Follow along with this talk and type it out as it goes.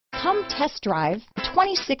Come test drive the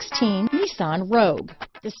 2016 Nissan Rogue.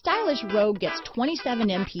 The stylish Rogue gets 27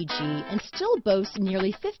 mpg and still boasts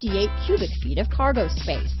nearly 58 cubic feet of cargo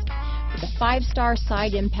space. With a 5-star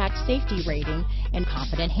side impact safety rating and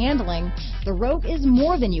confident handling, the Rogue is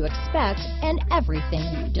more than you expect and everything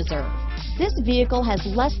you deserve. This vehicle has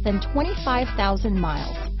less than 25,000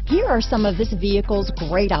 miles. Here are some of this vehicle's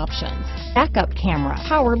great options: backup camera,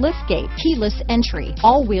 power liftgate, keyless entry,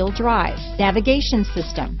 all-wheel drive, navigation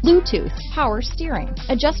system, Bluetooth, power steering,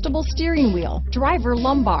 adjustable steering wheel, driver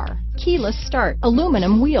lumbar, keyless start,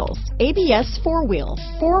 aluminum wheels, ABS 4-wheel,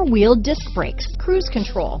 4-wheel disc brakes, cruise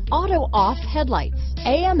control, auto-off headlights,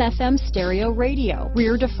 AM/FM stereo radio,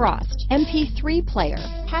 rear defrost, MP3 player,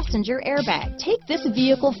 passenger airbag. Take this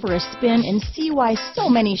vehicle for a spin and see why so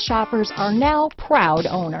many shoppers are now proud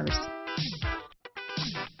owners.